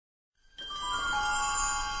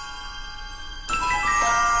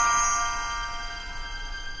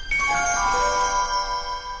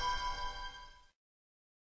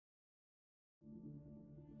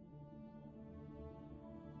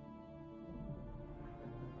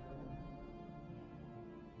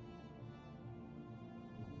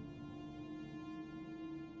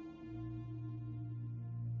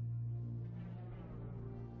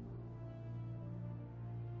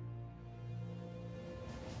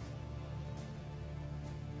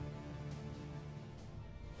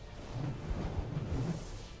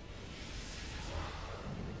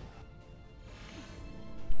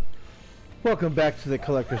Welcome back to the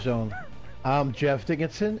Collector Zone. I'm Jeff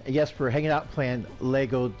Dickinson, and yes, we're hanging out playing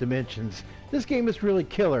Lego Dimensions. This game is really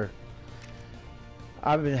killer.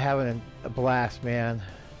 I've been having a blast, man.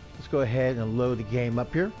 Let's go ahead and load the game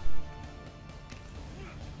up here.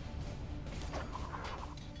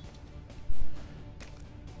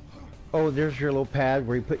 Oh, there's your little pad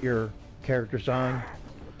where you put your characters on.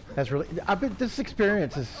 That's really... this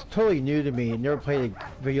experience is totally new to me. Never played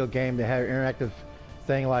a video game that had an interactive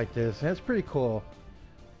thing like this, and it's pretty cool.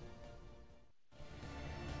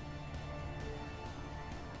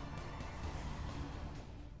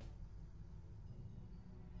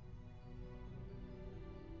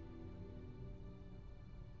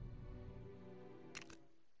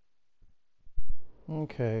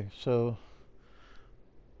 Okay, so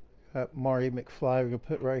got Marty McFly we're gonna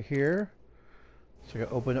put right here. So I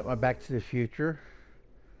gotta open up my Back to the Future.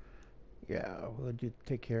 Yeah, we'll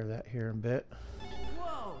take care of that here in a bit.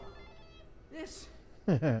 Whoa! This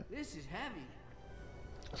is heavy.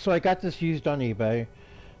 So I got this used on eBay.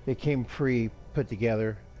 It came put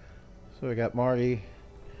together. So I got Marty,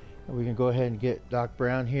 and we can go ahead and get Doc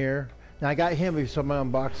Brown here. Now I got him with some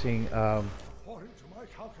unboxing. According to my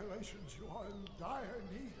calculations, you are in dire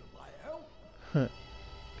need of my help.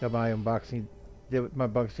 Got my unboxing. Did my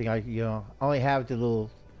unboxing. I only have the little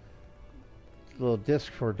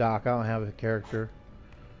disc for Doc. I don't have a character.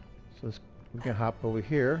 So we can hop over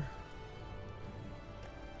here.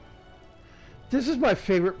 This is my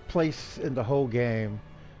favorite place in the whole game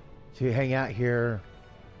to hang out here.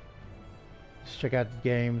 Just check out the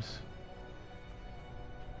games.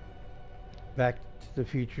 Back to the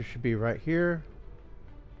Future should be right here.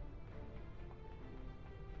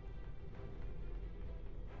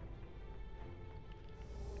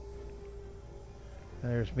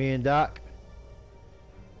 And there's me and Doc.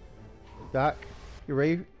 Doc, you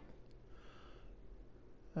ready?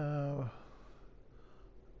 I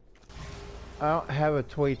don't have a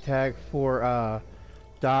toy tag for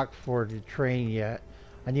Doc for the train yet.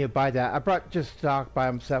 I need to buy that. I brought just Doc by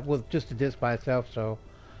himself, with just the disc by itself, so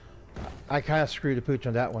I kind of screwed the pooch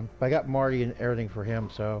on that one. But I got Marty and everything for him,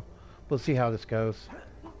 so we'll see how this goes.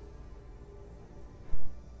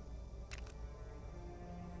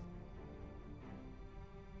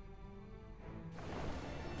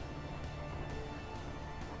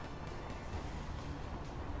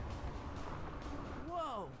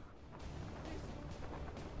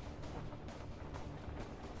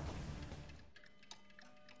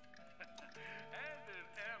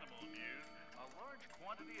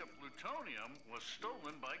 Plutonium was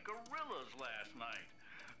stolen by gorillas last night.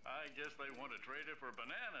 I guess they want to trade it for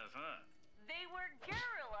bananas, huh? They were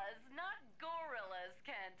gorillas, not gorillas,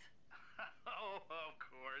 Kent. Oh, of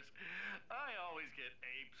course. I always get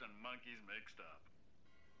apes and monkeys mixed up.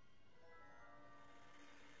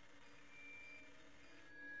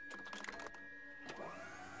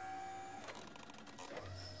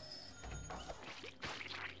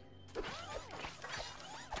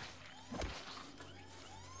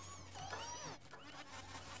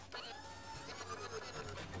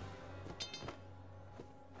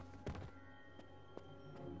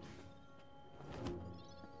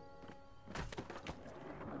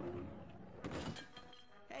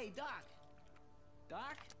 Hey, Doc.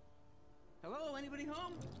 Doc? Hello, anybody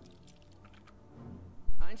home?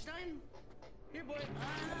 Einstein? Here, boy.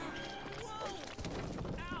 Whoa!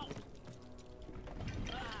 Ow!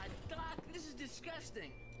 Doc, this is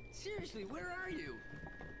disgusting. Seriously, where are you?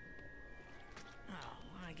 Oh,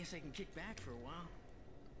 well, I guess I can kick back for a while.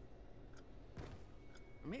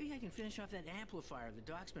 Or maybe I can finish off that amplifier the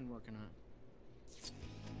Doc's been working on.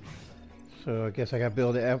 So I guess I gotta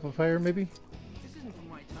build an amplifier, maybe? This isn't for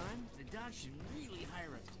my time. The Doc should really hire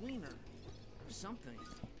a cleaner. Or something.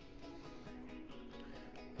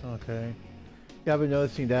 Okay. Yeah, I've been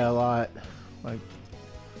noticing that a lot. Like,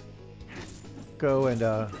 go and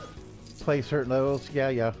play certain levels.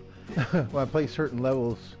 Yeah. When I play certain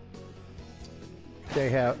levels, they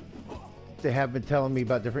have been telling me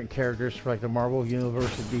about different characters for like the Marvel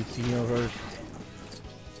universe and DC universe.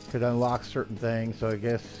 Could unlock certain things, so I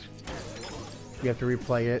guess you have to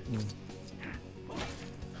replay it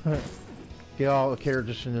and get all the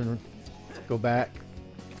characters and then go back.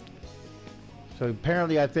 So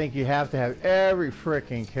apparently I think you have to have every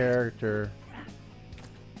freaking character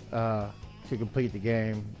to complete the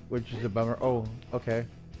game, which is a bummer. Oh, okay.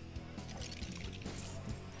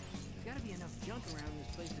 There's gotta be enough junk around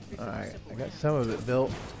this place to fix Alright, I got some of it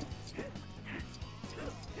built.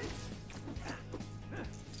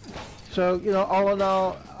 So, all in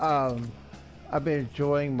all, I've been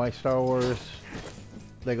enjoying my Star Wars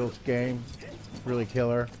Legos game. Really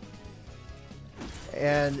killer.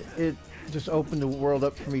 And just opened the world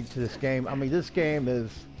up for me to this game. I mean, this game is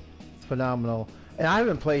phenomenal. And I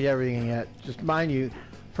haven't played everything yet. Just mind you,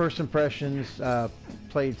 first impressions,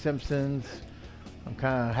 played Simpsons. I'm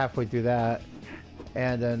kind of halfway through that.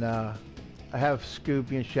 And then I have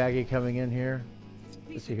Scooby and Shaggy coming in here.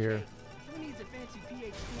 Let's see here. Who needs a fancy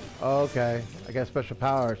PhD? Okay, I got special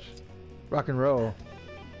powers. Rock and roll.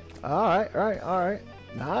 Alright, alright.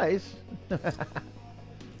 Nice.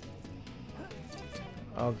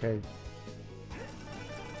 Okay.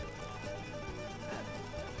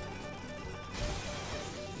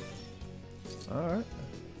 Alright.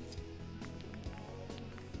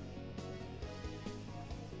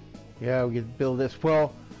 Yeah, we can build this.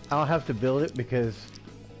 Well, I don't have to build it because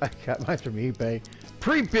I got mine from eBay.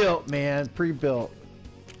 Pre-built, man. Pre-built.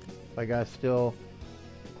 I gotta still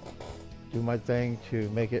do my thing to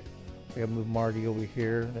make it. I gotta move Marty over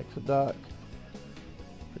here next to Doc.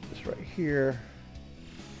 Put this right here.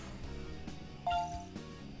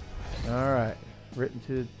 Alright. Written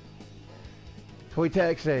to toy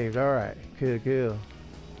tag saved. Alright. Cool.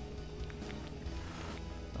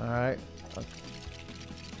 Alright.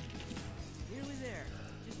 Nearly there.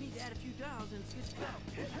 Just need to add a few dials and it's good to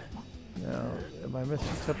go. Now, am I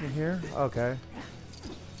missing something here? Okay.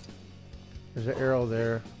 There's an arrow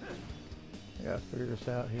there. I gotta figure this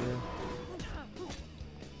out here.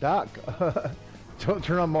 Doc! Don't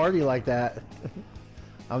turn on Marty like that.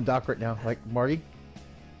 I'm Doc right now. Like, Marty?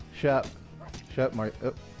 Shut up, Marty.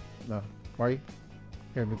 Oh, no. Marty?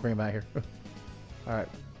 Here, let me bring him out here. Alright.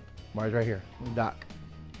 Marty's right here. I'm Doc.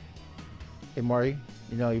 Hey, Marty.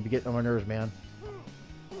 You know, you be getting on my nerves, man.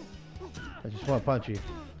 I just want to punch you.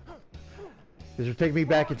 This will take me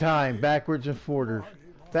back in time. Backwards and forwards.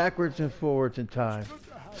 Backwards and forwards in time.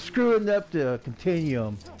 Screwing up the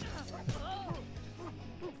continuum.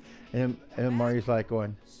 And Marty's like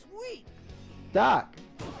going, Sweet. Doc,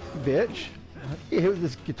 bitch. Hit with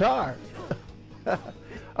this guitar.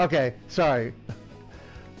 Okay, sorry.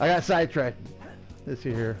 I got sidetracked. Let's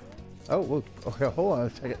see here. Oh, whoa. Okay, hold on a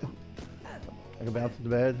second. I can bounce to the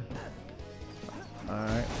bed.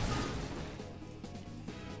 Alright.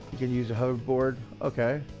 You can use a hoverboard.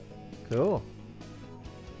 Okay. Cool.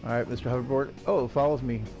 Alright, Mr. Hoverboard. Oh, it follows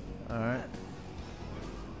me. Alright.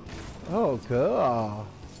 Oh, cool.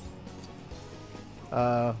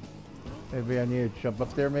 Maybe I need to jump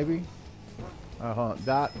up there, maybe? Hold on.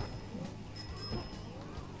 Dot.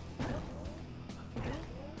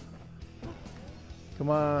 Come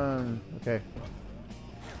on. Okay.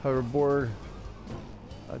 Hoverboard.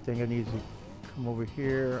 I think I need to come over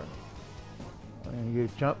here. I'm gonna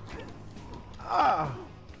jump. Ah!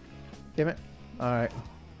 Damn it. Alright.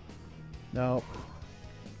 No.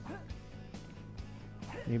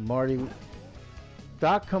 Need Marty.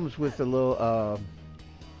 Doc comes with a little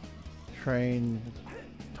train,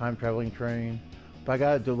 time traveling train. But I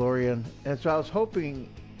got a DeLorean. And so I was hoping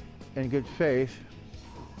in good faith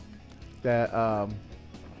that oh,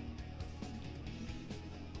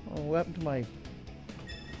 what happened to my,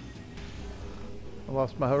 I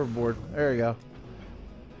lost my hoverboard. There you go.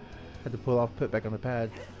 Had to pull off, put it back on the pad.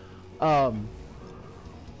 Come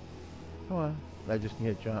on. I just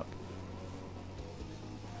need to jump.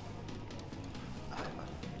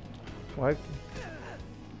 What?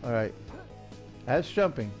 Alright. That's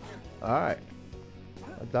jumping. Alright.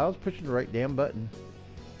 I was pushing the right damn button.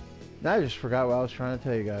 Now I just forgot what I was trying to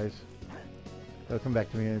tell you guys. It'll come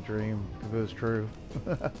back to me in a dream if it was true.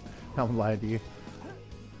 I'm lying to you.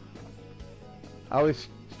 I always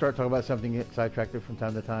start talking about something, get sidetracked from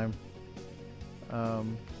time to time. Alright,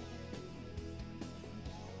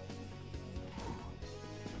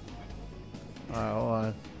 hold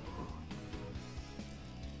on.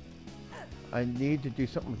 I need to do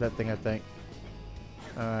something with that thing, I think.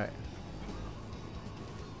 Alright.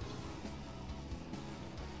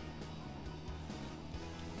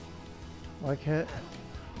 Why can't...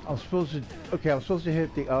 I'm supposed to... Okay, I'm supposed to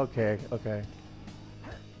hit the... Okay.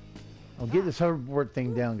 I'll get this hoverboard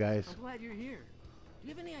thing down, guys. I'm glad you're here. Do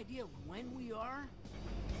you have any idea when we are?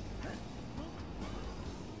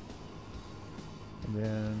 And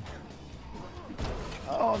then...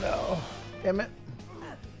 Oh no! Damn it!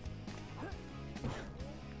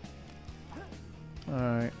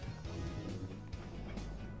 Alright.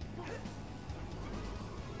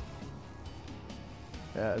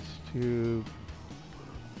 That's to...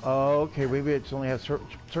 Oh, okay, maybe it's only has a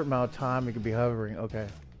certain amount of time it could be hovering. Okay.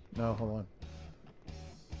 No, hold on.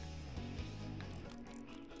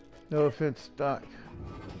 No offense, Doc.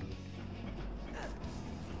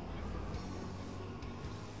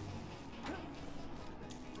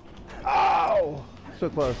 Oh! So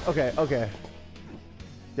close. Okay.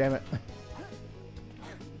 Damn it.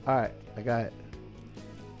 Alright. I got it.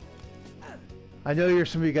 I know there's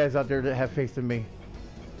some of you guys out there that have faith in me.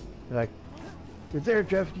 They're like, you're there,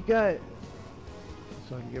 Jeff. You got it.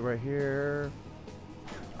 So I can get right here.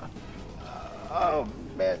 Oh,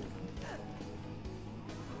 man.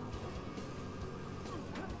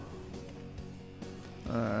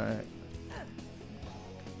 Alright.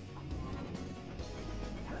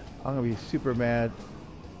 I'm gonna be super mad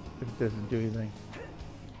if it doesn't do anything.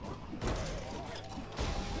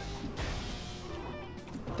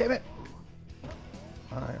 Damn it!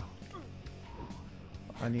 Alright.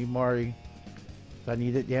 I need Marty. I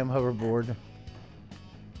need that damn hoverboard.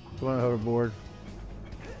 Come on, hoverboard.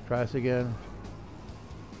 Try this again.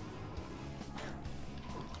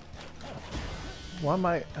 Why am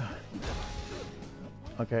I...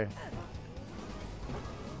 Okay.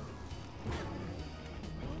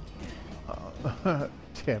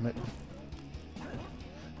 Damn it.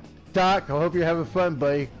 Doc, I hope you're having fun,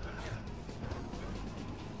 buddy.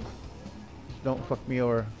 Just don't fuck me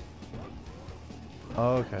over.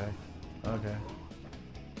 Okay. Okay.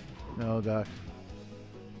 No, Doc.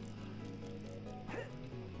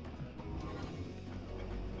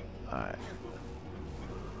 Alright.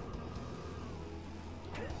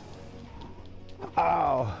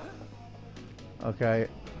 Ow! Okay.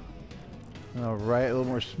 Right, a little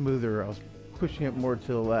more smoother. I was pushing it more to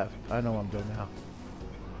the left. I know what I'm doing now.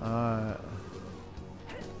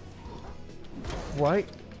 White.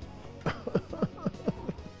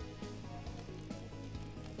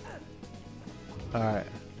 Alright.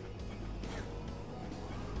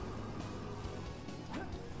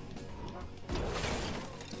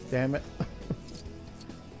 Damn it.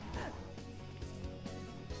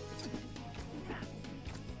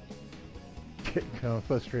 Getting kind of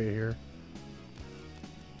frustrated here.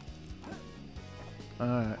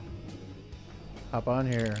 Alright. Hop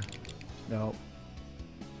on here. Nope.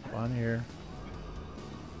 Hop on here.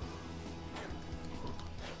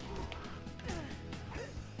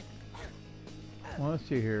 Well, let's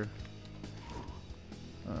see here.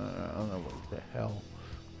 I don't know what the hell.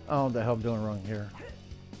 I don't know what the hell I'm doing wrong here.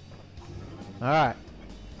 Alright.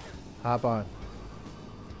 Hop on.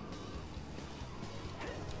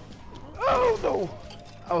 Oh no!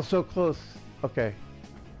 I was so close. Okay.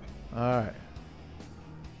 Alright.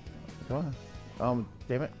 Come on.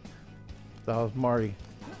 Damn it. That was Marty.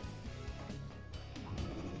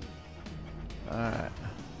 Alright.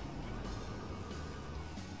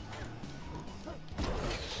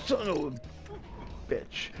 Son of a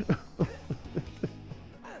bitch.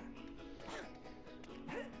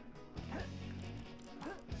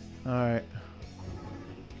 Alright.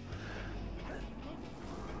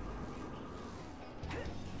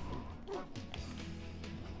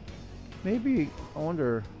 Maybe, I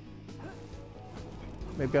wonder,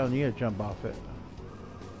 maybe I'll need to jump off it.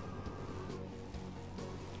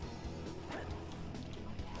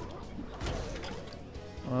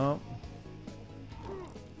 Well,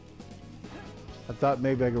 I thought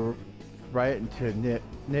maybe I could write it into a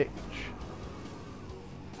niche.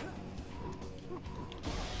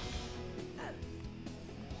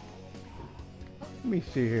 Let me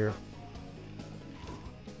see here.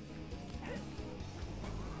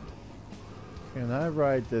 Can I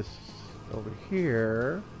ride this over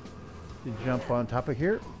here to jump on top of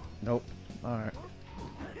here? Nope. Alright.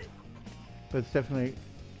 But it's definitely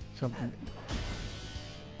something.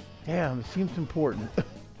 Damn, it seems important.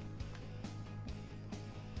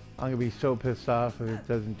 I'm gonna be so pissed off if it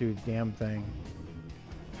doesn't do a damn thing.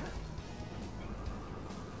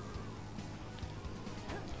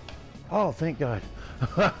 Oh, thank God.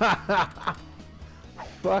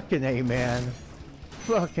 Fucking A, man.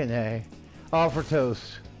 Fucking A. All for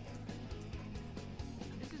toast.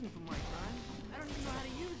 This isn't for my time. I don't even know how to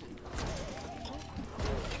use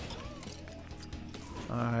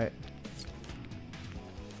it. Alright.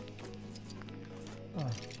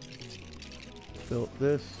 Oh. Built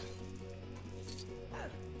this.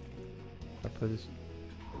 I put this.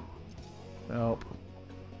 Nope.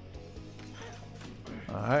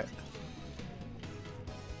 Alright.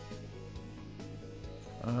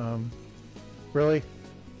 Really?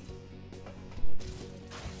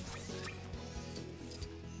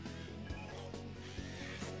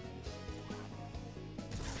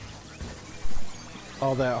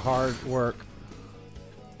 All that hard work.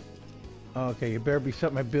 Okay, you better be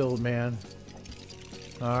something I build, man.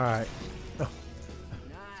 Alright. Nice.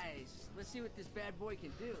 Let's see what this bad boy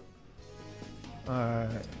can do.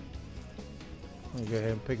 Alright. Let me go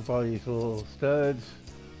ahead and pick up all these little studs.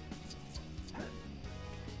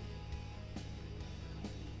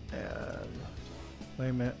 And wait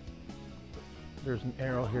a minute. There's an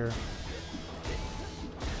arrow here.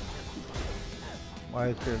 Why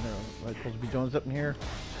is there no like supposed to be Jones up in here?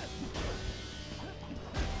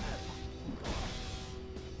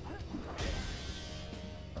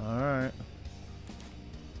 Alright.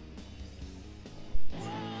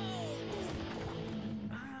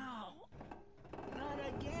 Ow! Not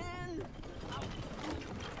again! Ow!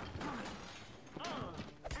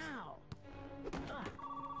 Ow!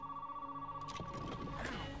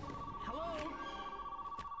 Hello?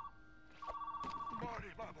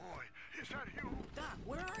 Marty, my boy, is that you? Doc,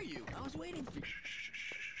 where are you? I was waiting for you.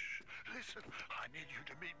 Shh. Listen, I need you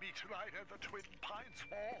to meet me tonight at the Twin Pines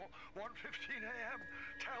Hall, 1:15 a.m.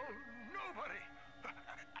 Tell nobody.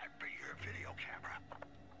 And bring your video camera.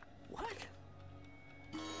 What?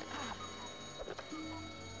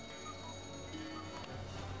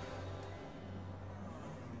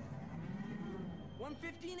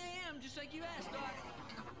 1:15 a.m., just like you asked, Doc.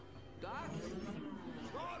 Doc?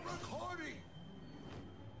 Start recording.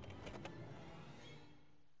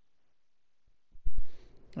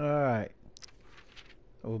 Alright.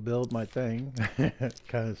 I will build my thing.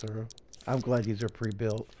 Kind of sort of. I'm glad these are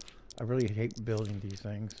pre-built. I really hate building these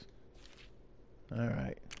things.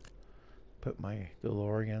 Alright. Put my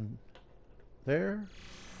DeLorean there.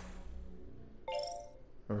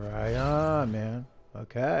 Right on, man.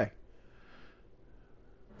 Okay.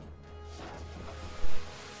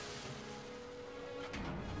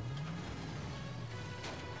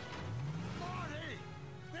 Marty,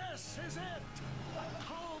 this is it. The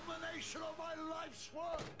culmination of my life's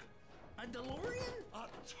work. A DeLorean? A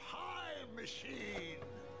time machine.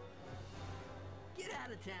 Get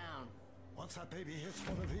out of town. Once that baby hits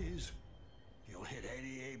one of these, you'll hit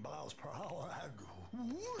 88 miles per hour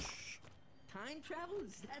and whoosh. Time travel?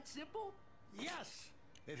 Is that simple? Yes,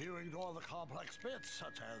 if you ignore the complex bits,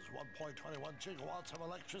 such as 1.21 gigawatts of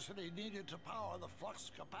electricity needed to power the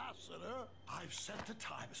flux capacitor. I've set the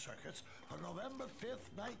time circuits for November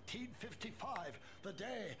 5th, 1955, the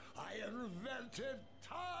day I invented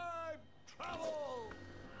time travel.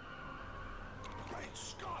 Great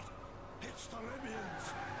Scott! It's the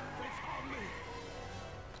Libyans! They found me!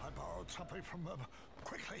 I borrowed something from them.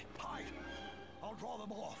 Quickly, hide! I'll draw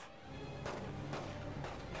them off.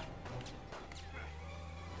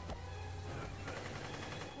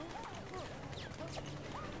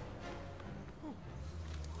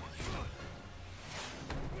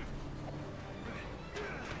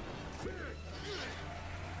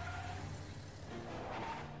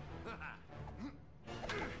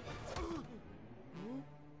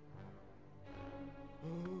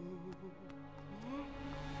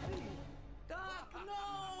 Doc, no!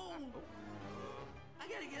 I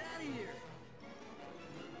gotta get out of here.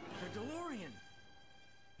 The DeLorean.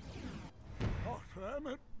 Dr.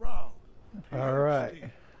 Emmett Brown. All right.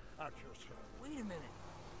 At your service. Wait a minute.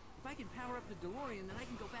 If I can power up the DeLorean, then I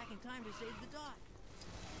can go back in time to save the Doc.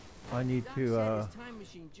 I need Doc to, said his time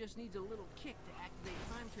machine just needs a little kick to activate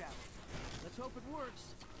time travel. Let's hope it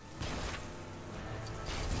works.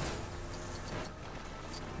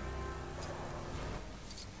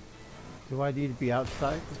 do I need to be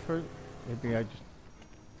outside first? Maybe I just...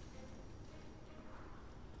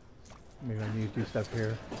 Maybe I need to do stuff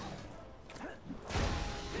here.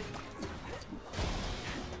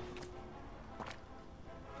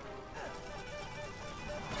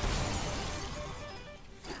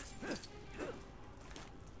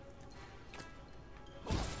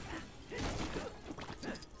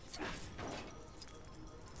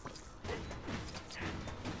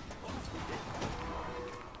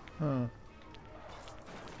 Huh.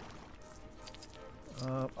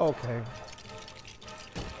 Okay.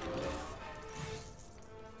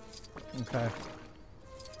 Okay.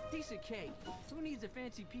 Piece of cake. Who needs a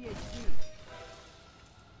fancy PhD?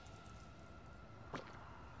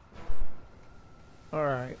 All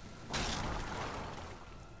right.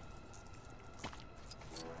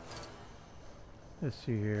 Let's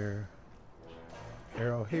see here.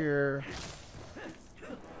 Arrow here.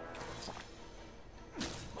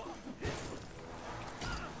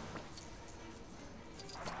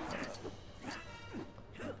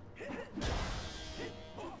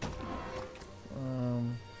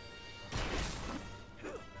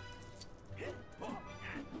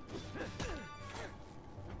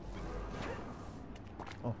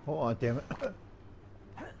 Oh, hold on, damn it. Do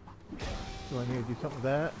I need to do something with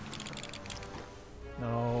that?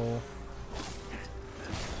 No.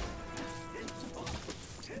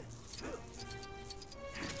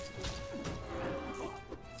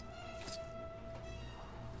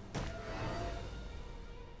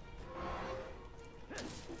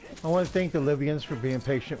 I want to thank the Libyans for being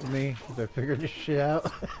patient with me as I figured this shit out.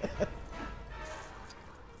 Come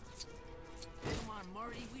on,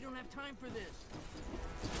 Marty. We don't have time for this.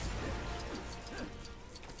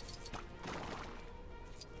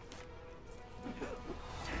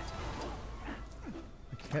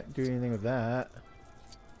 Can't do anything with that.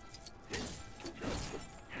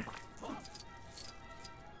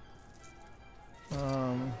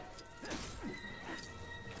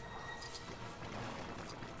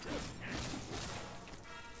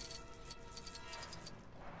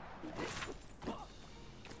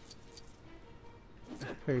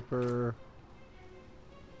 Paper.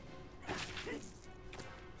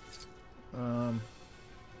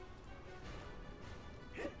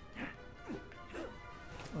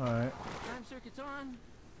 Alright. Time circuit's on.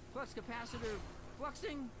 Flux capacitor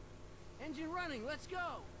fluxing. Engine running. Let's go.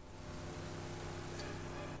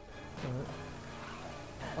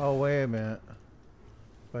 Oh, wait a minute.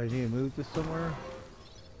 Do I need to move this somewhere?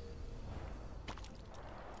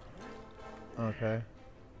 Okay.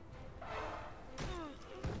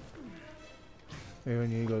 Maybe I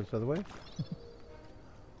need to go this other way?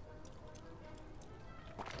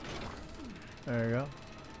 There you go.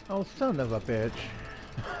 Oh, son of a bitch.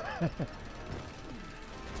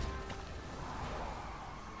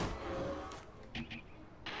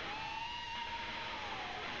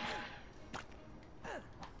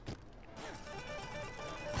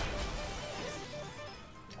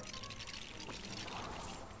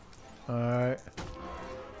 Alright.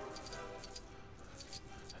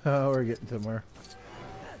 Oh, we're getting somewhere.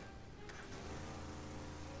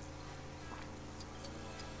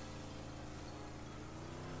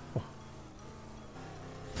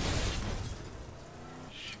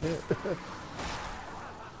 Shit.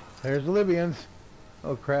 There's the Libyans.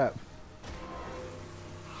 Oh crap.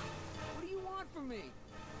 What do you want from me?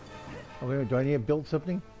 Oh, wait a minute. Do I need to build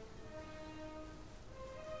something?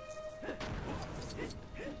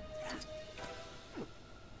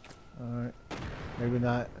 Alright. Maybe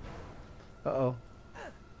not. Uh-oh.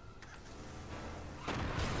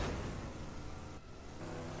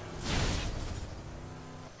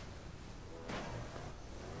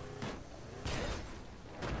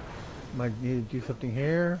 Might need to do something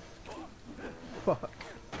here. Fuck.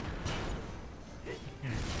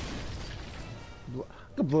 I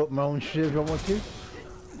could blow up my own shit if I want to.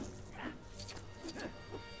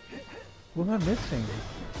 What am I missing?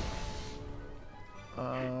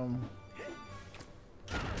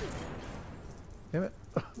 Damn it.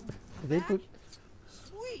 Did they put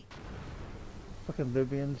Sweet. fucking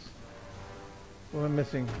Libyans? What am I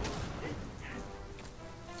missing?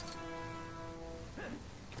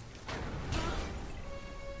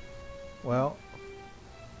 Well,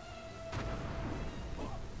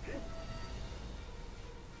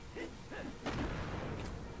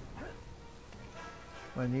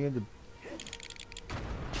 I need to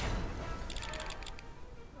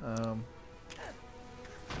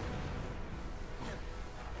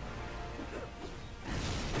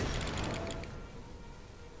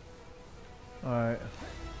alright.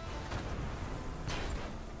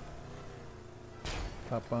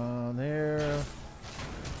 Hop on there.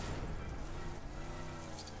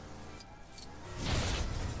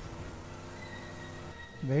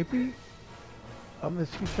 Maybe I'm gonna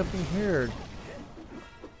see something here.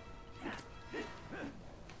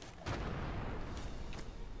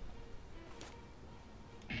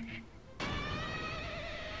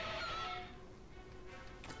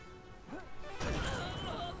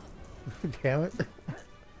 Damn it.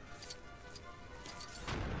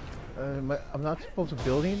 I'm not supposed to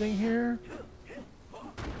build anything here?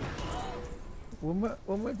 What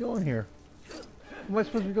am I doing here? What am I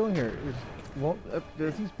supposed to be doing here?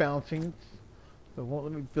 There's these bouncing, so it won't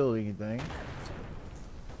let me build anything.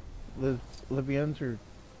 Libyans are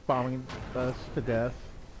bombing us to death.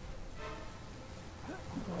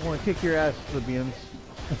 I want to kick your ass, Libyans.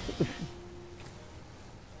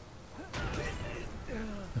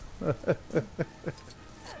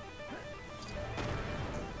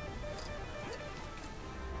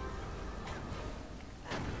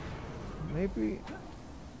 Maybe.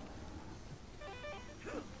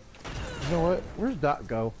 You know what? Where's Dot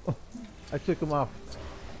go? I took him off.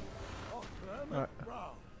 Alright.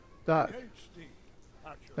 Dot.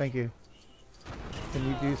 Thank you. Can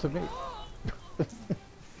you do something?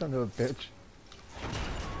 Son of a bitch.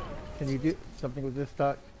 Can you do something with this,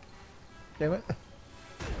 Dot? Damn it.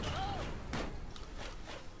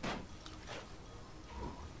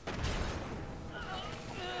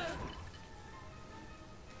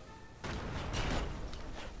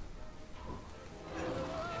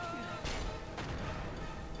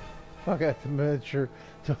 I got the miniature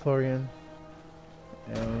DeLorean.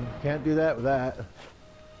 And can't do that with that.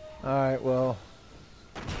 Alright, well.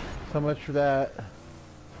 So much for that.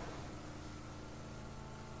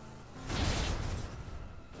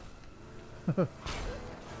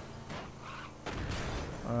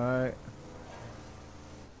 Alright.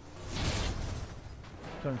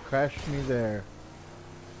 Someone crashed me there.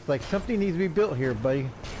 It's like something needs to be built here, buddy.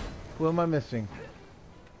 What am I missing?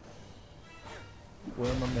 What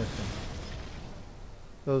am I missing?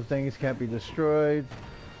 Those things can't be destroyed.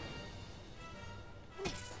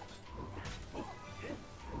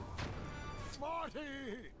 Marty!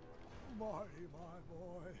 Marty, my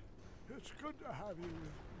boy. It's good to have you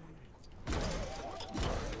with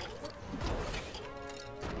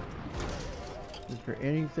me. Is there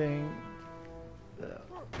anything?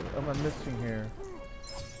 What am I missing here?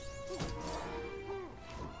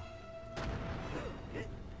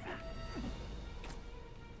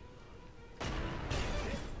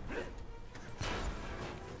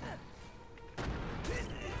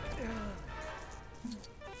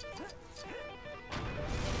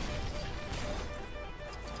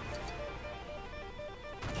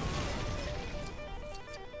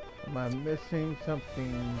 Am I missing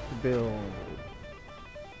something to build?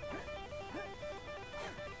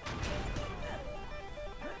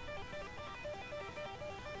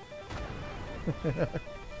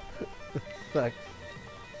 Sucks.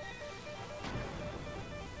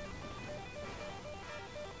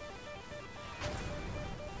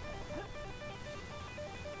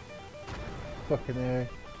 Fucking A.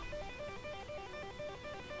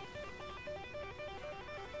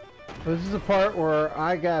 This is the part where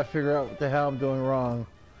I gotta figure out what the hell I'm doing wrong.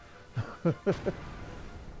 Alright,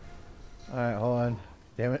 hold on.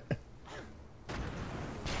 Damn it.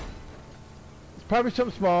 It's probably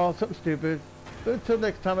something small, something stupid. But until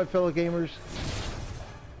next time, my fellow gamers,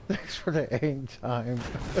 thanks for the hang time.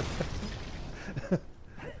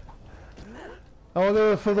 Oh, there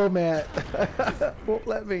was a little mat. Won't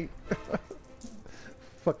let me.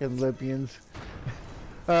 Fucking Libyans.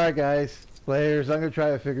 Alright guys, players, I'm gonna try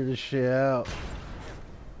to figure this shit out.